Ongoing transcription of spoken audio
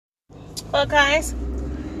Well, guys,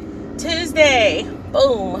 Tuesday,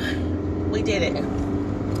 boom, we did it.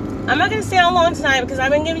 I'm not going to stay on long tonight because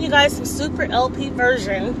I've been giving you guys some super LP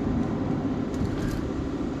version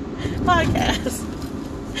podcast.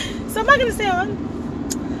 So I'm not going to stay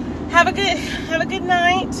on. Have a good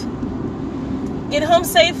night. Get home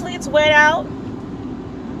safely. It's wet out.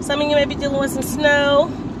 Some of you may be dealing with some snow,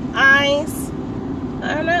 ice,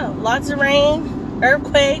 I don't know, lots of rain,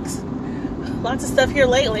 earthquakes, lots of stuff here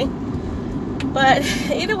lately. But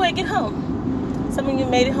either way, get home. Some of you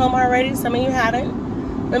made it home already, some of you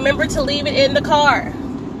haven't. Remember to leave it in the car.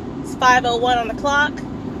 It's 5:01 on the clock,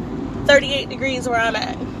 38 degrees where I'm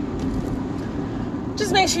at.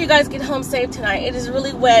 Just make sure you guys get home safe tonight. It is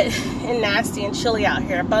really wet and nasty and chilly out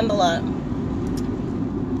here. Bundle up.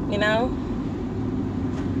 You know?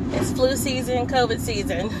 It's flu season, COVID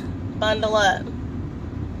season. Bundle up.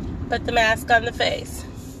 Put the mask on the face.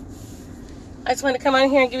 I just want to come on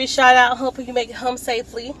here and give you a shout out. Hope you make it home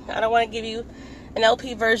safely. I don't want to give you an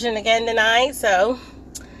LP version again tonight, so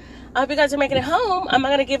I hope you guys are making it home. I'm not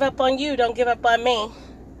going to give up on you. Don't give up on me.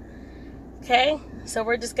 Okay? So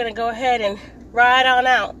we're just going to go ahead and ride on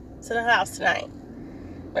out to the house tonight.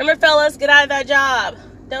 Remember, fellas, get out of that job.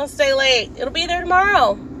 Don't stay late. It'll be there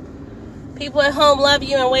tomorrow. People at home love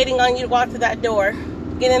you and waiting on you to walk through that door.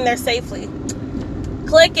 Get in there safely.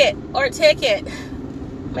 Click it or tick it.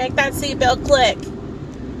 Make that seatbelt click.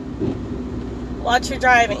 Watch your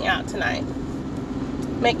driving out tonight.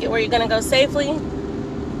 Make it where you're going to go safely.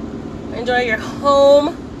 Enjoy your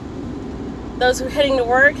home. Those who are heading to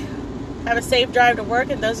work, have a safe drive to work.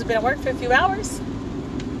 And those who've been at work for a few hours,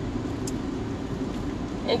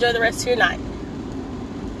 enjoy the rest of your night.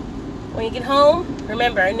 When you get home,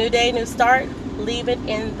 remember, a new day, new start. Leave it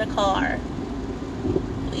in the car.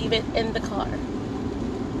 Leave it in the car.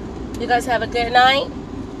 You guys have a good night.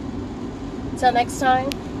 Until next time,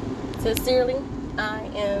 sincerely, I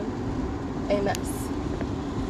am a mess.